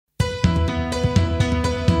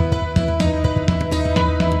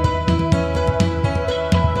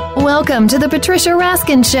Welcome to the Patricia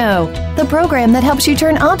Raskin Show, the program that helps you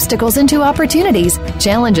turn obstacles into opportunities,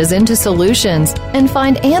 challenges into solutions, and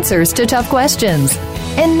find answers to tough questions.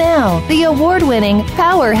 And now, the award-winning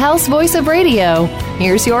powerhouse voice of radio.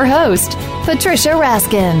 Here's your host, Patricia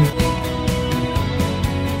Raskin.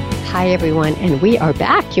 Hi, everyone, and we are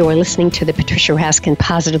back. You are listening to the Patricia Raskin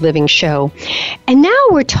Positive Living Show. And now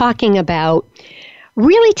we're talking about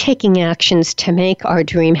really taking actions to make our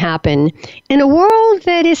dream happen in a world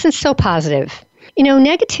that isn't so positive. You know,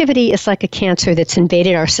 negativity is like a cancer that's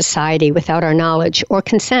invaded our society without our knowledge or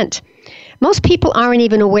consent. Most people aren't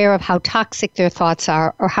even aware of how toxic their thoughts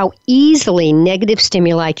are or how easily negative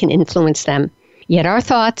stimuli can influence them. Yet our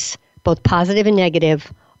thoughts, both positive and negative,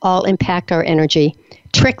 all impact our energy,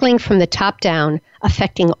 trickling from the top down,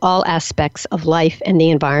 affecting all aspects of life and the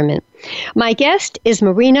environment. My guest is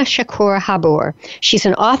Marina Shakour Haber. She's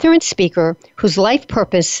an author and speaker whose life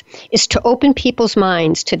purpose is to open people's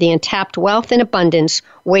minds to the untapped wealth and abundance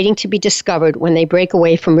waiting to be discovered when they break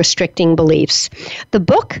away from restricting beliefs. The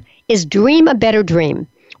book is Dream a Better Dream,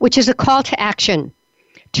 which is a call to action.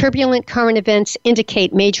 Turbulent current events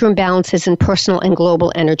indicate major imbalances in personal and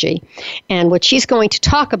global energy. And what she's going to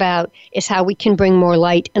talk about is how we can bring more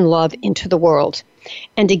light and love into the world.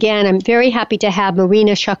 And again, I'm very happy to have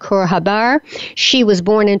Marina Shakour Haber. She was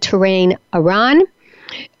born in Tehran, Iran.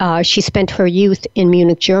 She spent her youth in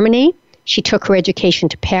Munich, Germany. She took her education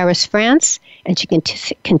to Paris, France, and she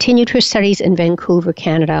continued her studies in Vancouver,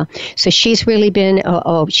 Canada. So she's really been,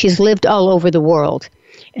 she's lived all over the world.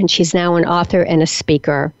 And she's now an author and a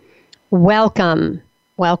speaker. Welcome.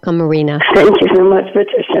 Welcome, Marina. Thank you so much,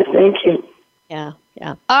 Patricia. Thank you. Yeah.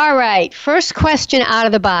 All right. First question out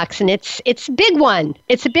of the box, and it's a big one.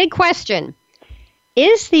 It's a big question.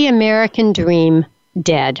 Is the American dream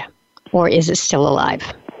dead, or is it still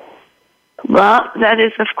alive? Well, that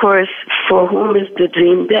is, of course, for whom is the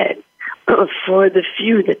dream dead? For the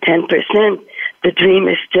few, the 10%, the dream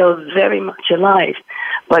is still very much alive.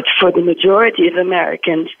 But for the majority of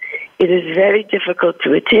Americans, it is very difficult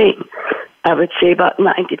to attain. I would say about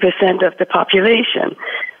 90% of the population.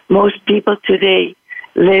 Most people today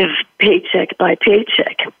live paycheck by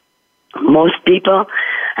paycheck. Most people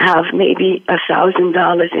have maybe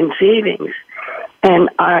 $1,000 in savings and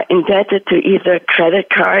are indebted to either credit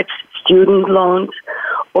cards, student loans,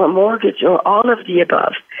 or mortgage, or all of the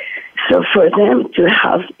above. So for them to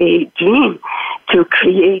have a dream to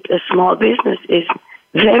create a small business is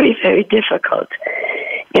very, very difficult.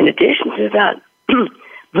 In addition to that,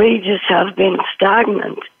 wages have been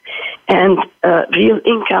stagnant and real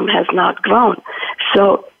income has not grown.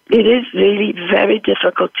 So it is really very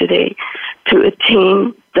difficult today to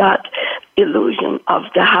attain that illusion of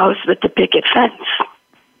the house with the picket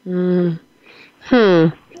fence.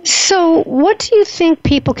 So what do you think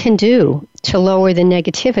people can do to lower the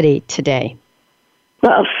negativity today?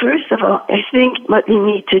 Well, first of all, I think what we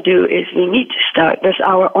need to do is we need to start with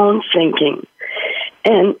our own thinking.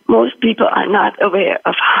 And most people are not aware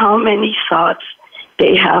of how many thoughts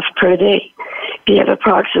they have per day. They have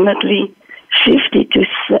approximately 50 to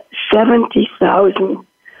 70,000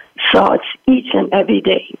 thoughts each and every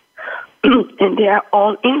day. And they are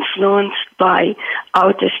all influenced by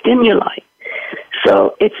outer stimuli.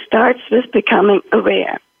 So it starts with becoming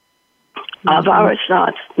aware of our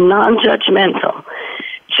thoughts, non-judgmental.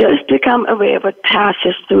 Just become aware of what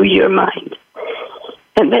passes through your mind.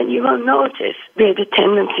 And then you will notice where the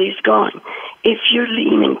tendency is going. If you're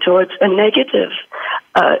leaning towards a negative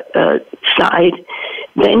side,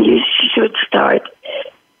 then you should start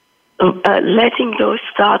letting those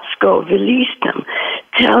thoughts go. Release them.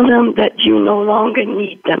 Tell them that you no longer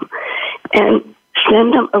need them. And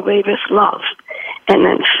send them away with love. And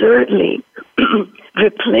then thirdly,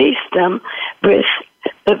 replace them with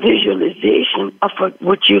a visualization of what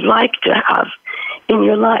would you like to have in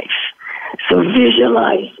your life. So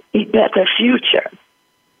visualize a better future.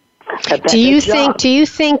 Do you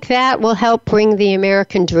think that will help bring the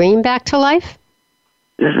American dream back to life?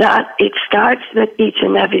 That it starts with each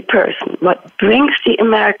and every person. What brings the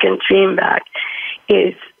American dream back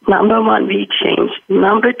is, number one, we change.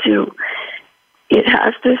 Number two, it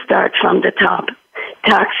has to start from the top.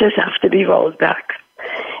 Taxes have to be rolled back.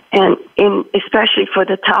 And especially for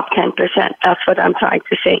the top 10%, that's what I'm trying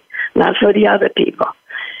to say, not for the other people.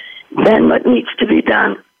 Then what needs to be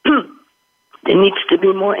done, there needs to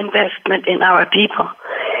be more investment in our people.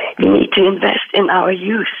 We need to invest in our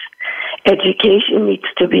youth. Education needs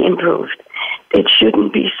to be improved. It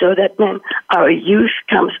shouldn't be so that when our youth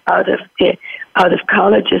comes out of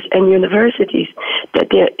colleges and universities, that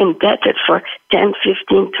they're indebted for 10,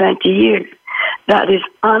 15, 20 years. That is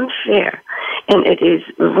unfair, and it is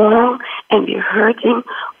wrong, and we're hurting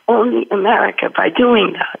only America by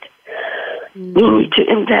doing that. We need to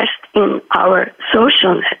invest in our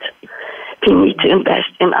social net. We need to invest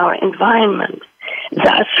in our environment.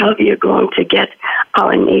 That's how we are going to get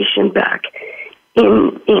our nation back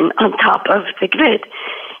in on top of the grid.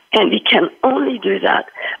 And we can only do that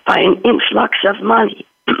by an influx of money.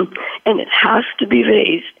 And it has to be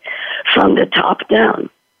raised from the top down.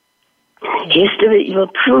 History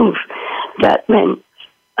will prove that when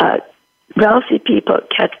wealthy people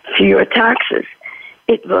get fewer taxes,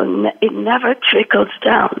 it never trickles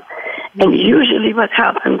down. And usually what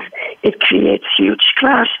happens, it creates huge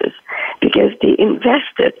clashes because they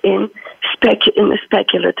invested in the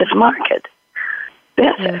speculative market.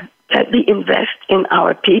 Better that we invest in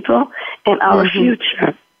our people and our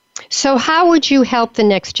future. So how would you help the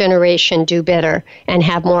next generation do better and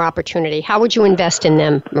have more opportunity? How would you invest in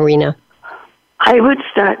them, Marina? I would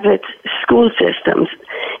start with school systems,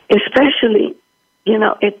 especially,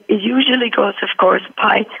 it usually goes, of course,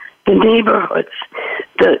 by the neighborhoods.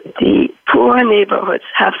 The poor neighborhoods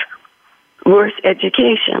have worse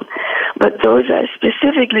education, but those are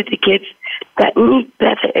specifically the kids that need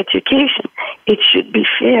better education. It should be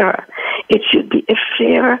fairer. It should be a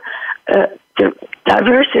fair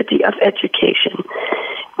diversity of education.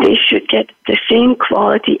 They should get the same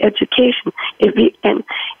quality education. And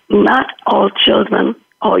not all children,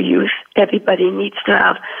 all youth, everybody needs to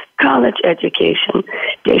have college education.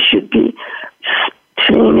 There should be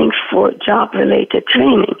training for job-related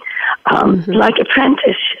training, like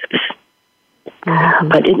apprenticeships.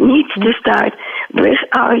 But it needs to start with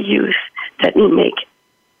our youth, that we make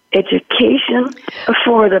education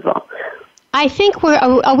affordable. I think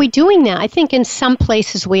are we doing that? I think in some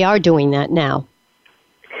places we are doing that now.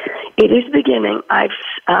 It is beginning. I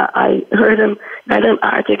read an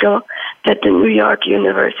article that the New York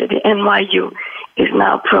University, NYU, is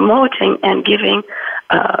now promoting and giving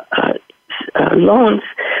loans,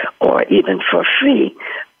 or even for free,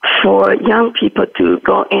 for young people to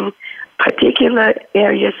go in particular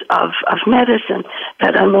areas of medicine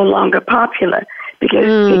that are no longer popular because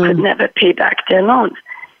they could never pay back their loans.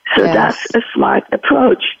 So that's a smart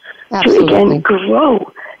approach to, again,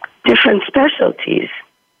 grow different specialties.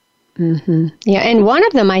 Yeah, and one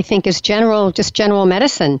of them, I think, is general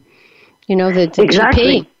medicine. The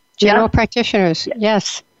GP, general practitioners,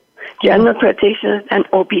 yes. General practitioners and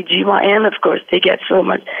OBGYN, of course, they get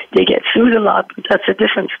sued a lot, but that's a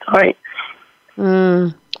different story.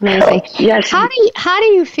 Amazing. Yes. How do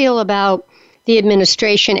you feel about the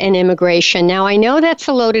administration and immigration? Now, I know that's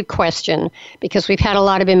a loaded question because we've had a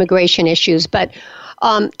lot of immigration issues, but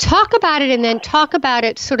talk about it, and then talk about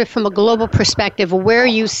it sort of from a global perspective, where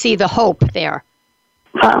you see the hope there.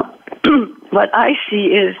 Well, what I see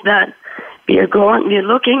is that we're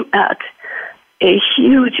looking at a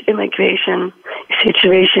huge immigration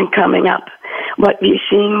situation coming up. What we're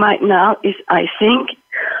seeing right now is, I think,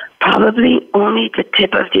 probably only the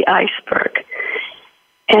tip of the iceberg.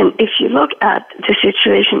 And if you look at the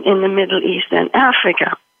situation in the Middle East and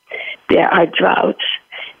Africa, there are droughts,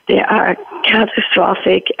 there are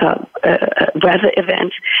catastrophic weather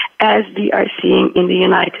events, as we are seeing in the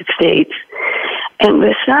United States. And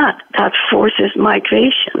with that forces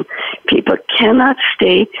migration. People cannot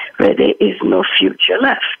stay where there is no future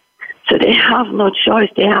left. So they have no choice,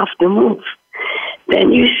 they have to move.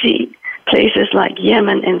 Then you see places like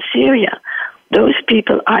Yemen and Syria. Those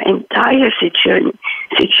people are in dire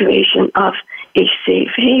situation of a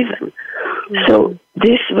safe haven. So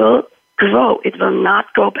this will grow. It will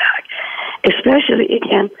not go back. Especially,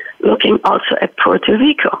 again, looking also at Puerto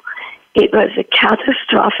Rico. It was a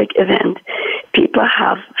catastrophic event. People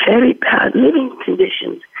have very bad living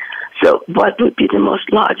conditions. So what would be the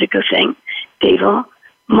most logical thing? They will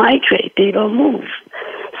migrate. They will move.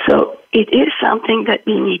 So it is something that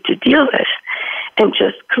we need to deal with. And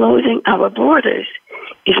just closing our borders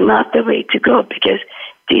is not the way to go, because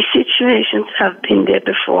these situations have been there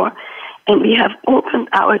before, and we have opened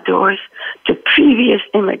our doors to previous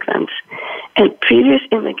immigrants. And previous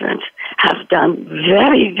immigrants have done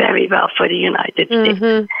very, very well for the United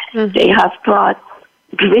States. They have brought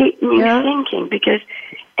great new thinking, because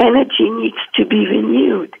energy needs to be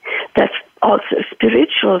renewed. That's also a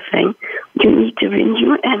spiritual thing. You need to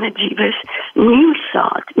renew energy with new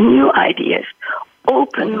thought, new ideas,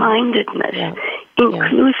 open-mindedness,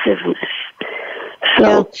 inclusiveness.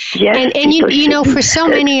 So, yes, and you know, for so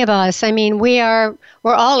many of us, I mean, we're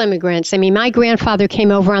all immigrants. I mean, my grandfather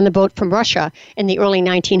came over on the boat from Russia in the early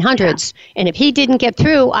 1900s, and if he didn't get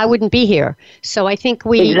through, I wouldn't be here. So I think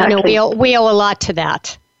we owe a lot to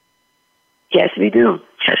that. Yes, we do.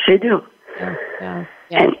 Yes, we do.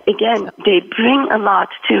 And again, they bring a lot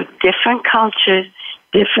to different cultures,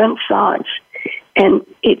 different thoughts. And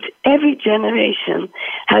every generation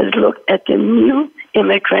has looked at the new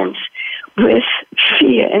immigrants with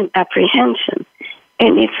fear and apprehension.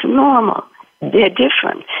 And it's normal. They're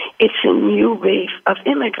different. It's a new wave of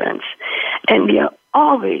immigrants. And we are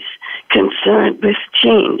always concerned with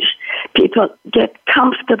change. People get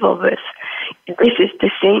comfortable with this is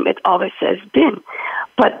the same it always has been.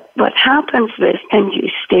 But what happens with, and you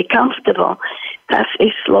stay comfortable, that's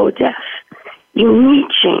a slow death. You need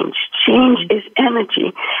change. Change is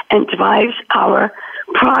energy and drives our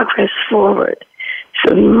progress forward.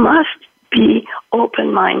 So we must be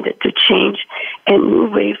open-minded to change and new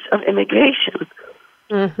waves of immigration.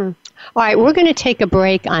 Mm-hmm. All right, we're going to take a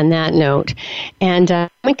break on that note. And when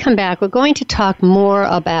we come back, we're going to talk more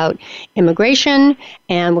about immigration,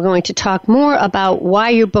 and we're going to talk more about why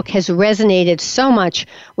your book has resonated so much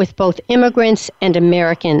with both immigrants and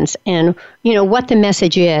Americans, and, you know, what the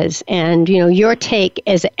message is, and, you know, your take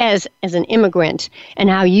as an immigrant, and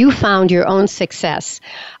how you found your own success.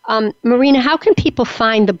 Marina, how can people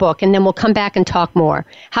find the book? And then we'll come back and talk more.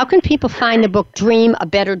 How can people find the book, Dream a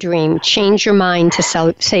Better Dream, Change Your Mind to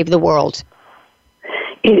Save the World?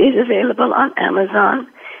 It is available on Amazon,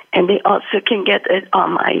 and they also can get it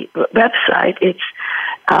on my website. It's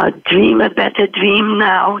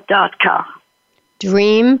dreamabetterdreamnow.com.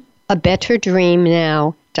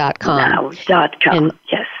 Dreamabetterdreamnow.com. Now.com,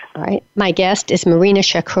 yes. All right. My guest is Marina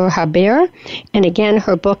Shakour Haber, and again,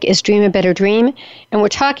 her book is Dream a Better Dream, and we're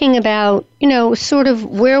talking about, you know, sort of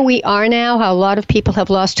where we are now, how a lot of people have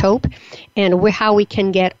lost hope, and how we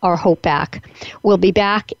can get our hope back. We're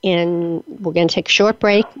going to take a short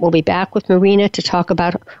break. We'll be back with Marina to talk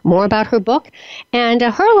more about her book and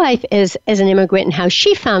her life as an immigrant and how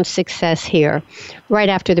she found success here right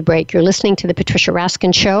after the break. You're listening to The Patricia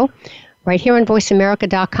Raskin Show right here on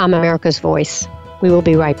VoiceAmerica.com, America's Voice. We will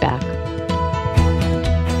be right back.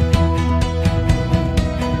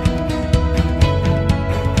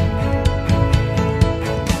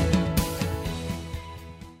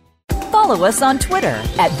 Follow us on Twitter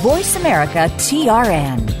at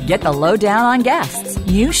VoiceAmericaTRN. Get the lowdown on guests,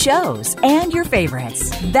 new shows, and your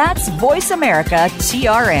favorites. That's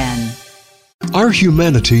VoiceAmericaTRN. Our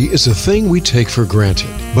humanity is a thing we take for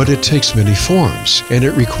granted, but it takes many forms, and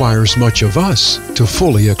it requires much of us to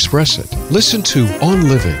fully express it. Listen to On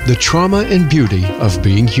Living, the Trauma and Beauty of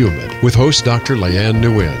Being Human, with host Dr. Leanne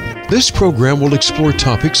Nguyen. This program will explore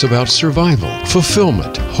topics about survival,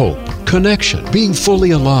 fulfillment, hope, connection, being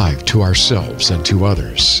fully alive to ourselves and to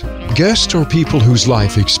others. Guests are people whose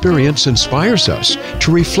life experience inspires us to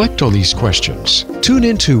reflect on these questions. Tune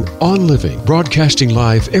into On Living, broadcasting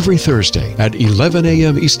live every Thursday at 11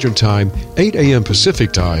 a.m. Eastern Time, 8 a.m.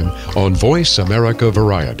 Pacific Time on Voice America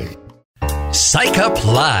Variety. Psych Up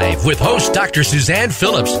Live with host Dr. Suzanne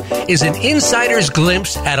Phillips is an insider's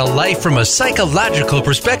glimpse at a life from a psychological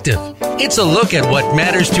perspective. It's a look at what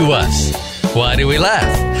matters to us. Why do we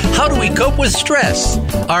laugh? How do we cope with stress?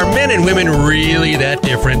 Are men and women really that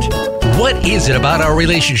different? What is it about our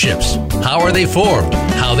relationships? How are they formed?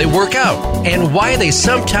 How they work out? And why they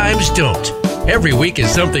sometimes don't? Every week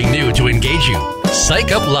is something new to engage you.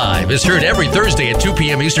 Psych Up Live is heard every Thursday at 2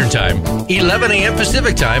 p.m. Eastern Time, 11 a.m.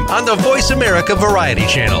 Pacific Time on the Voice America Variety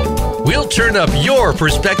Channel. We'll turn up your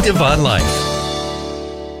perspective on life.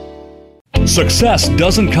 Success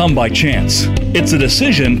doesn't come by chance. It's a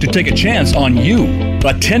decision to take a chance on you.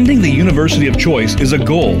 Attending the University of Choice is a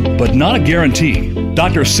goal, but not a guarantee.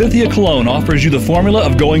 Dr. Cynthia Colon offers you the formula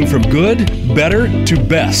of going from good, better, to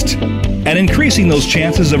best, and increasing those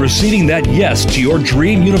chances of receiving that yes to your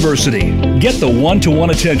dream university. Get the one-to-one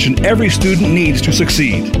attention every student needs to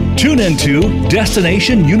succeed. Tune into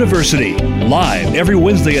Destination University, live every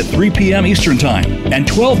Wednesday at 3 p.m. Eastern Time and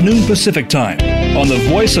 12 noon Pacific Time on the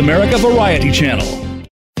Voice America Variety Channel.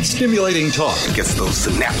 Stimulating talk gets those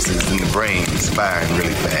synapses in the brain firing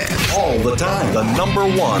really fast. All the time. The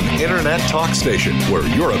 #1 internet talk station where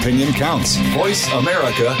your opinion counts.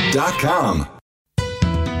 VoiceAmerica.com.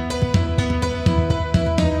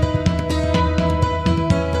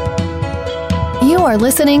 You are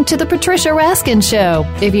listening to The Patricia Raskin Show.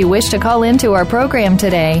 If you wish to call into our program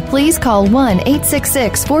today, please call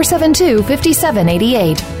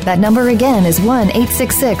 1-866-472-5788. That number again is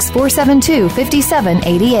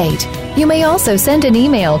 1-866-472-5788. You may also send an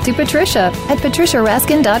email to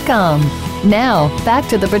patricia@patriciaraskin.com. Now, back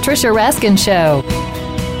to The Patricia Raskin Show.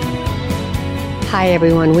 Hi,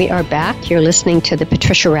 everyone. We are back. You're listening to The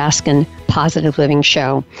Patricia Raskin Positive Living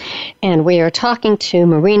Show. And we are talking to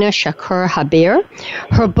Marina Shakour Haber.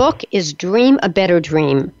 Her book is Dream a Better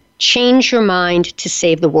Dream, Change Your Mind to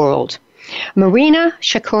Save the World. Marina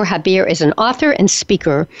Shakour Haber is an author and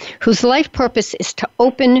speaker whose life purpose is to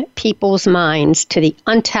open people's minds to the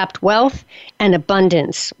untapped wealth and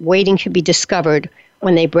abundance waiting to be discovered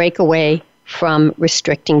when they break away from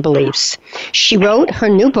restricting beliefs. She wrote her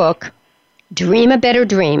new book, Dream a Better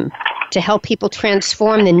Dream, to help people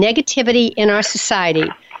transform the negativity in our society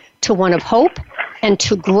to one of hope and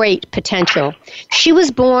to great potential. She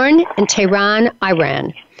was born in Tehran,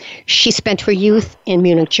 Iran. She spent her youth in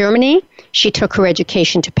Munich, Germany. She took her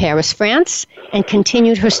education to Paris, France, and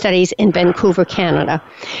continued her studies in Vancouver, Canada,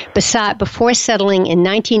 before settling in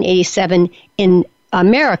 1987 in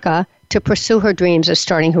America to pursue her dreams of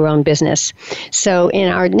starting her own business. So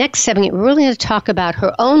in our next segment, we're really going to talk about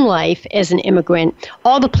her own life as an immigrant,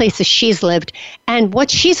 all the places she's lived, and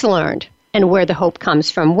what she's learned, and where the hope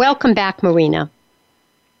comes from. Welcome back, Marina.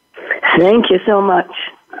 Thank you so much.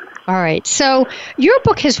 All right. So your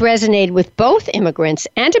book has resonated with both immigrants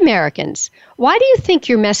and Americans. Why do you think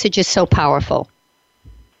your message is so powerful?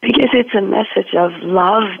 Because it's a message of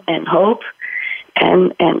love and hope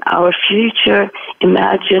and our future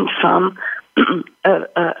imagined from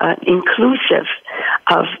an inclusive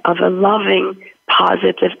of a loving,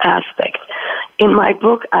 positive aspect. In my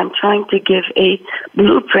book, I'm trying to give a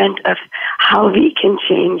blueprint of how we can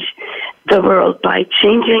change the world by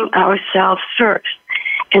changing ourselves first.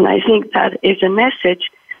 And I think that is a message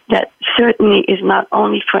that certainly is not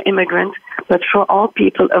only for immigrants, but for all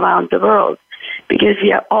people around the world. Because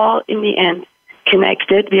we are all, in the end,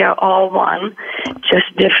 connected. We are all one,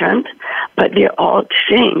 just different, but we are all the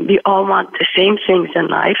same. We all want the same things in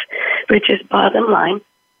life, which is, bottom line,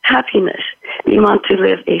 happiness. We want to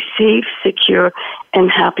live a safe, secure, and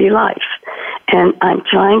happy life. And I'm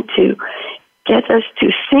trying to get us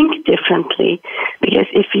to think differently, because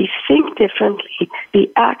if we think differently,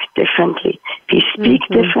 we act differently, we speak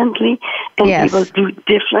differently, and we will do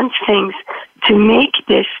different things to make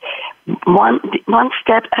this one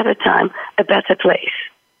step at a time a better place.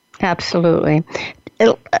 Absolutely.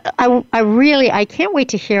 I can't wait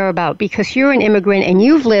to hear about, because you're an immigrant and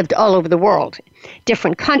you've lived all over the world,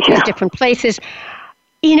 different countries, different places.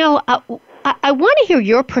 You know, I want to hear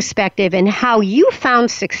your perspective and how you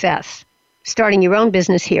found success starting your own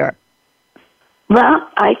business here. Well,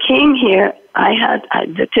 I came here.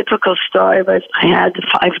 The typical story was I had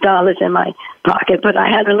 $5 in my pocket, but I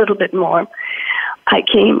had a little bit more. I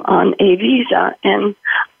came on a visa, and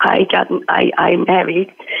I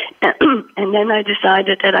married, and then I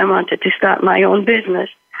decided that I wanted to start my own business.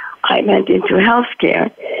 I went into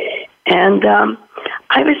healthcare, and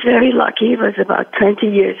I was very lucky. It was about 20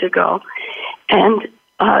 years ago, and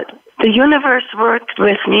the universe worked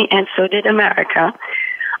with me, and so did America.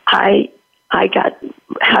 I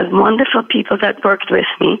had wonderful people that worked with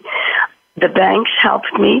me. The banks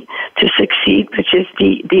helped me to succeed, which is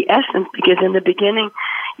the essence, because in the beginning,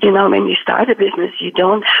 you know, when you start a business, you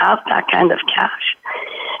don't have that kind of cash.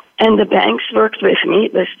 And the banks worked with me.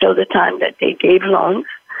 It was still the time that they gave loans.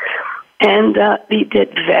 And we did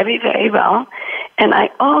very, very well. And I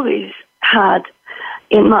always had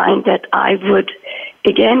in mind that I would,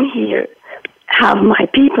 again here, have my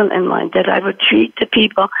people in mind, that I would treat the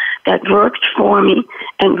people that worked for me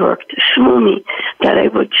and worked through me, that I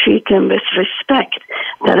would treat them with respect,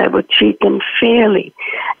 that I would treat them fairly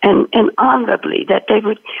and honorably, that they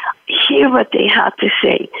would hear what they had to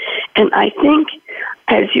say. And I think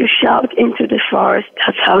as you shout into the forest,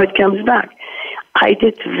 that's how it comes back. I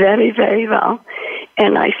did very, very well,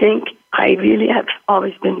 and I think I really have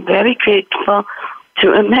always been very grateful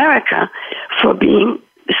to America for being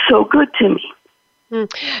so good to me.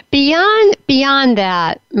 Beyond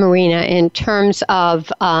that, Marina, in terms of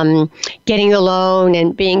getting a loan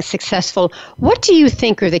and being successful, what do you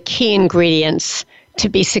think are the key ingredients to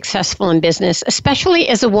be successful in business, especially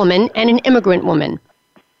as a woman and an immigrant woman?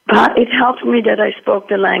 It helped me that I spoke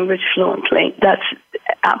the language fluently. That's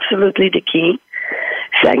absolutely the key.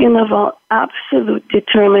 Second of all, absolute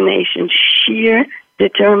determination, sheer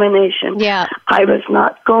determination. Yeah. I was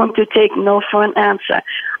not going to take no for an answer.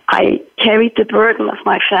 I carried the burden of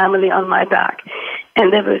my family on my back,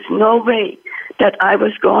 and there was no way that I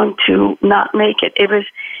was going to not make it. It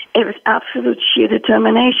was absolute sheer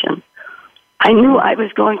determination. I knew I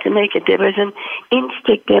was going to make it. There was an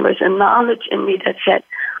instinct, there was a knowledge in me that said,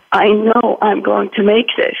 I know I'm going to make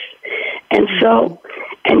this. And so,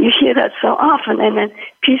 and you hear that so often, and then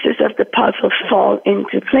pieces of the puzzle fall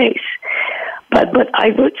into place. But what I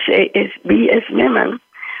would say is we as women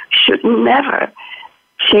should never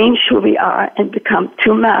change who we are and become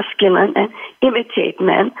too masculine and imitate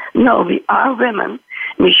men. No, we are women.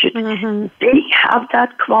 We should have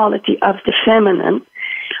that quality of the feminine,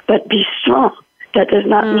 but be strong, That does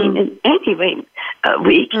not mean in any way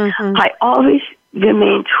weak. I always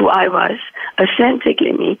remained who I was,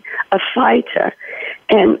 authentically me, a fighter,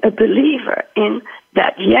 and a believer in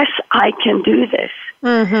that, yes, I can do this.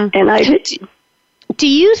 And I did. Do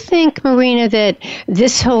you think, Marina, that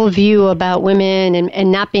this whole view about women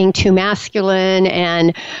and not being too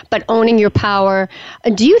masculine but owning your power,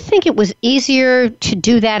 do you think it was easier to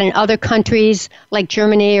do that in other countries like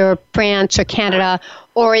Germany or France or Canada,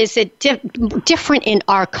 or is it different in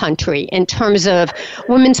our country in terms of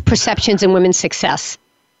women's perceptions and women's success?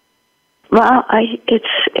 Well, I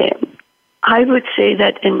would say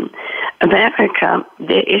that in America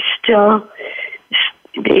there is still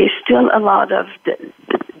a lot of the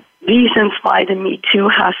reasons why the Me Too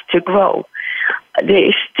has to grow. There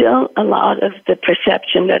is still a lot of the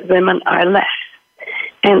perception that women are less.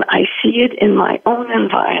 And I see it in my own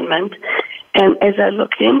environment. And as I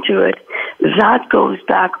looked into it, that goes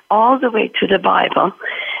back all the way to the Bible,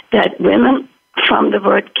 that women from the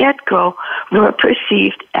word get-go were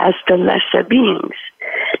perceived as the lesser beings.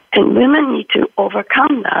 And women need to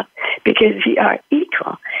overcome that because we are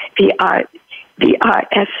equal. We are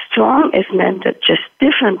as strong as men, but just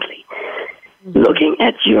differently. Looking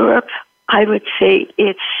at Europe, I would say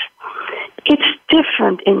it's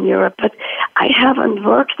different in Europe, but I haven't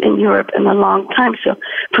worked in Europe in a long time, so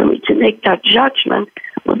for me to make that judgment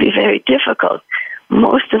would be very difficult.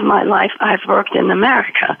 Most of my life I've worked in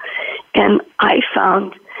America, and I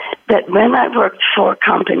found that when I worked for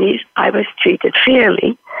companies, I was treated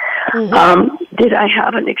fairly. Did I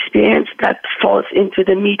have an experience that falls into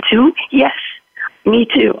the Me Too? Yes. Me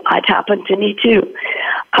too. It happened to me too.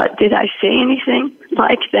 Did I say anything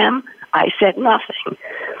like them? I said nothing,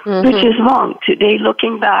 which is wrong. Today,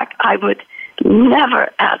 looking back, I would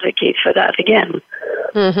never advocate for that again.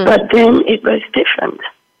 But then it was different.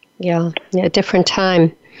 Yeah, different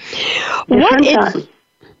time.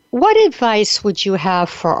 What advice would you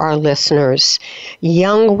have for our listeners,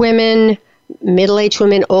 young women, middle-aged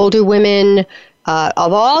women, older women,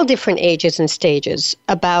 of all different ages and stages,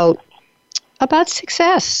 about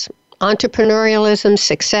success, entrepreneurialism,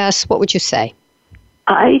 success? What would you say?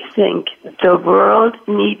 I think the world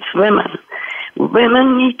needs women.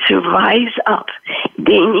 Women need to rise up.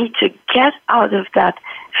 They need to get out of that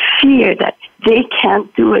fear that they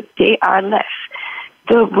can't do it, they are less.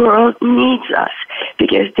 The world needs us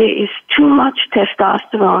because there is too much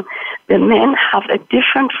testosterone. The men have a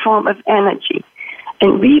different form of energy.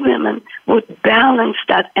 And we women would balance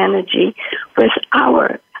that energy with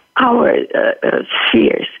our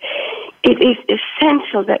spheres. It is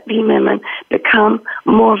essential that we women become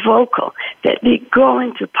more vocal, that we go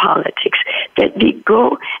into politics, that we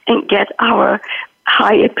go and get our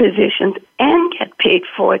higher positions and get paid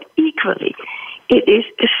for it equally. It is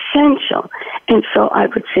essential. And so I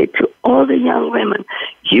would say to all the young women,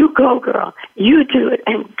 you go, girl, you do it,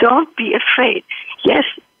 and don't be afraid. Yes,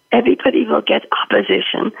 everybody will get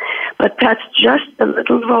opposition, but that's just a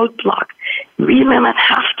little roadblock. We women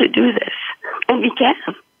have to do this, and we can.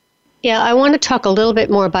 Yeah, I want to talk a little bit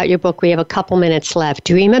more about your book. We have a couple minutes left.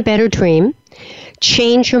 Dream a Better Dream.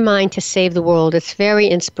 Change Your Mind to Save the World. It's very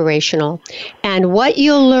inspirational. And what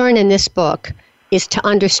you'll learn in this book is to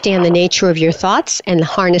understand the nature of your thoughts and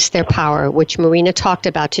harness their power, which Marina talked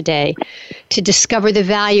about today, to discover the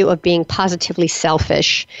value of being positively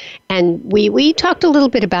selfish. And we talked a little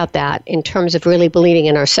bit about that in terms of really believing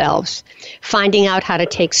in ourselves, finding out how to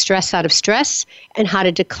take stress out of stress and how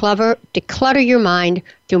to declutter your mind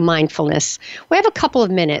through mindfulness. We have a couple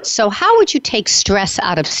of minutes. So how would you take stress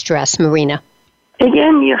out of stress, Marina?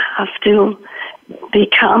 Again, you have to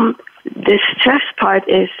become, the stress part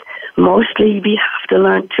is mostly we have to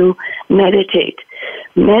learn to meditate.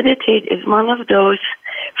 Meditate is one of those,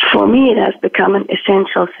 for me, it has become an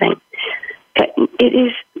essential thing. It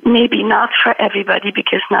is maybe not for everybody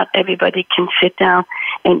because not everybody can sit down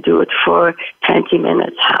and do it for 20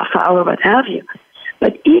 minutes, half hour, what have you.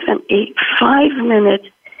 But even a 5-minute,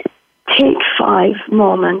 take 5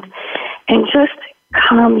 moment and just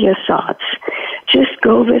calm your thoughts. Just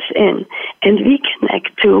go within and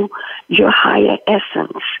reconnect to your higher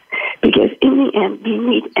essence. Because in the end, we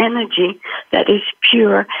need energy that is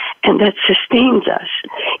pure and that sustains us.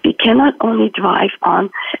 We cannot only drive on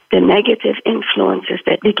the negative influences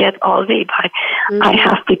that we get all day by, I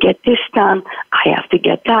have to get this done, I have to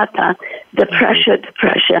get that done, the pressure,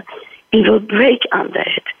 we will break under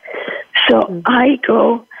it. So I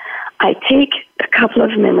take a couple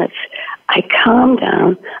of minutes, I calm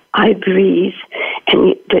down, I breathe,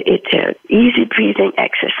 and it's easy breathing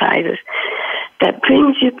exercises that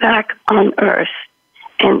brings you back on earth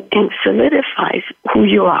and solidifies who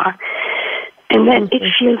you are. And then it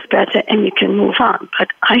feels better and you can move on. But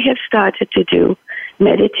I have started to do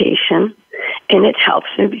meditation, and it helps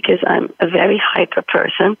me because I'm a very hyper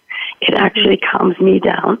person. It actually calms me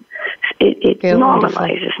down. It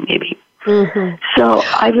normalizes me. So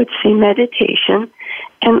I would say meditation,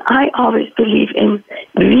 and I always believe in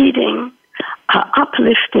reading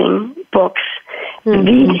uplifting books,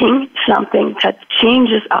 reading something that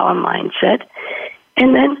changes our mindset,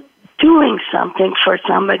 and then doing something for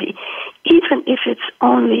somebody, even if it's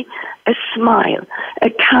only a smile, a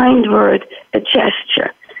kind word, a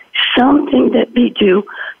gesture, something that we do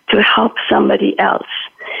to help somebody else.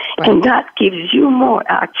 Right. And that gives you more,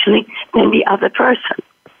 actually, than the other person.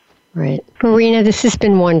 Right. Marina, this has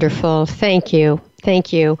been wonderful. Thank you.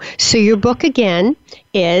 Thank you. So your book, again,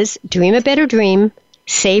 is Dream a Better Dream,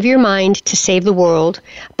 Save Your Mind to Save the World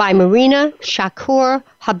by Marina Shakour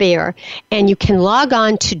Haber. And you can log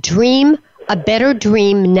on to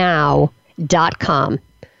dreamabetterdreamnow.com.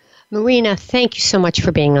 Marina, thank you so much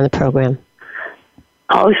for being on the program.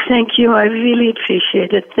 Oh, thank you. I really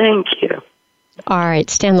appreciate it. Thank you. All right,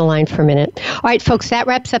 stay on the line for a minute. All right, folks, that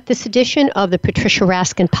wraps up this edition of the Patricia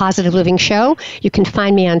Raskin Positive Living Show. You can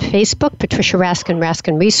find me on Facebook, Patricia Raskin,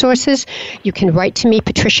 Raskin Resources. You can write to me,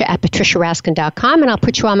 patricia@patriciaraskin.com, and I'll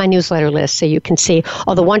put you on my newsletter list so you can see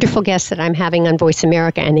all the wonderful guests that I'm having on Voice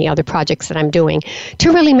America and the other projects that I'm doing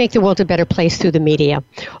to really make the world a better place through the media.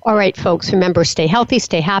 All right, folks, remember, stay healthy,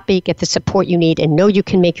 stay happy, get the support you need, and know you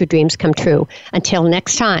can make your dreams come true. Until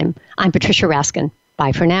next time, I'm Patricia Raskin.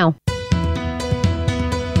 Bye for now.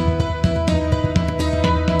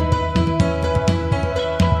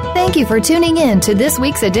 Thank you for tuning in to this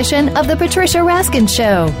week's edition of The Patricia Raskin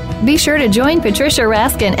Show. Be sure to join Patricia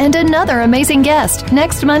Raskin and another amazing guest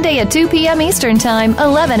next Monday at 2 p.m. Eastern Time,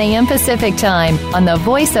 11 a.m. Pacific Time on the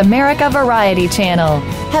Voice America Variety Channel.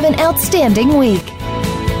 Have an outstanding week.